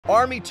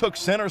Army took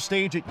center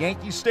stage at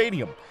Yankee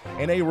Stadium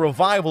in a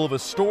revival of a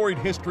storied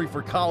history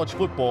for college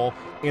football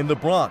in the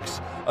Bronx,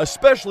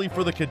 especially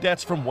for the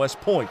cadets from West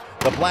Point.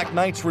 The Black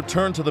Knights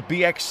returned to the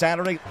BX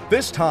Saturday.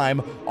 This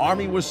time,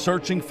 Army was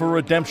searching for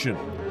redemption.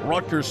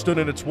 Rutgers stood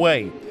in its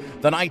way.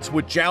 The Knights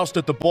would joust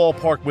at the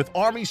ballpark, with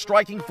Army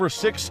striking for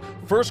 6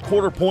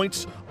 first-quarter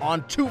points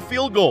on 2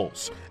 field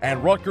goals,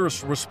 and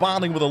Rutgers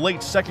responding with a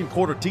late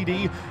second-quarter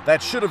TD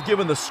that should have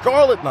given the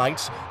Scarlet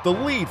Knights the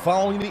lead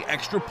following the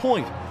extra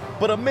point.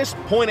 But a missed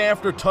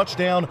point-after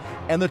touchdown,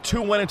 and the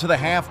two went into the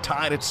half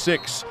tied at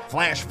 6.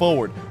 Flash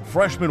forward,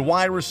 freshman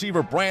wide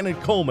receiver Brandon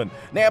Coleman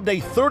nabbed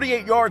a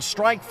 38-yard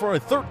strike for a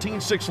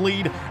 13-6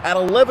 lead at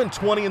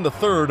 11:20 in the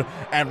third,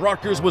 and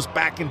Rutgers was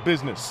back in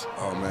business.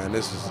 Oh man,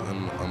 this is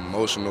an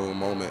emotional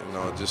moment,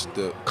 just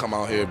to come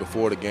out here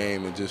before the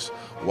game and just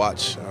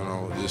watch,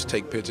 just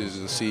take pictures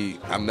and see.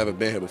 I've never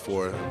been here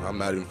before. I'm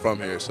not even from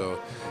here, so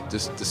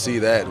just to see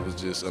that was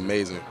just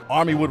amazing.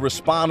 Army would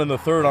respond in the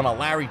third on a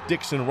Larry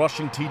Dixon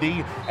rushing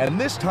TD, and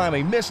this time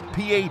a missed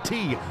PAT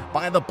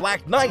by the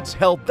Black Knights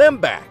held them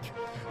back.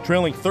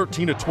 Trailing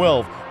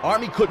 13-12,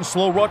 Army couldn't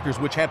slow Rutgers,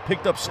 which had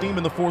picked up steam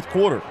in the fourth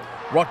quarter.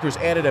 Rutgers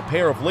added a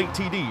pair of late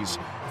TDs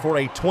for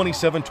a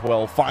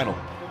 27-12 final.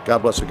 God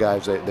bless the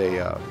guys.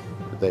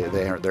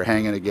 They're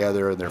hanging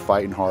together and they're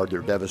fighting hard. They're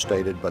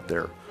devastated, but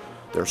they're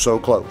so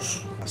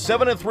close.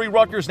 7-3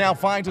 Rutgers now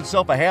finds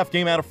itself a half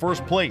game out of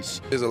first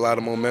place. There's a lot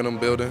of momentum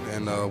building,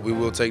 and we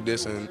will take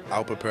this and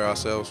out-prepare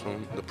ourselves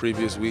from the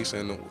previous weeks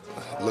and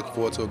look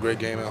forward to a great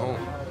game at home.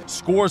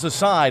 Scores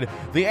aside,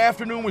 the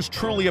afternoon was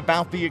truly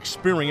about the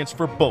experience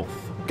for both.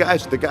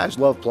 The guys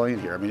love playing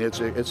here. I mean, it's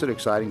an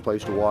exciting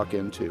place to walk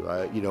into.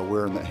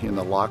 We're in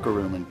the locker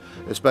room, and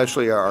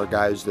especially our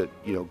guys that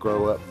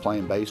grow up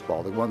playing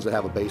baseball, the ones that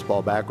have a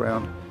baseball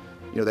background.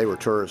 They were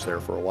tourists there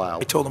for a while.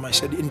 I told them, I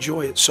said,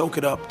 enjoy it, soak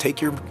it up, take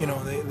your,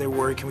 they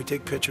worry, can we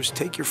take pictures?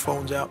 Take your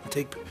phones out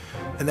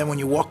and then when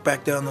you walk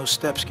back down those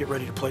steps, get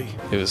ready to play.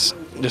 It was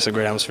just a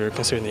great atmosphere,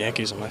 considering the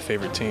Yankees are my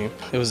favorite team.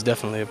 It was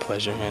definitely a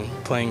pleasure, and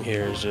playing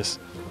here is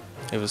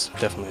it was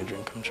definitely a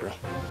dream come true.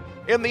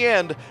 In the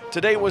end,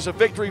 today was a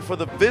victory for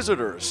the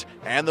visitors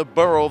and the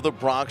borough of the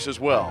Bronx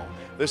as well.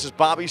 This is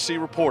Bobby C.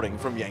 reporting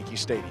from Yankee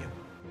Stadium.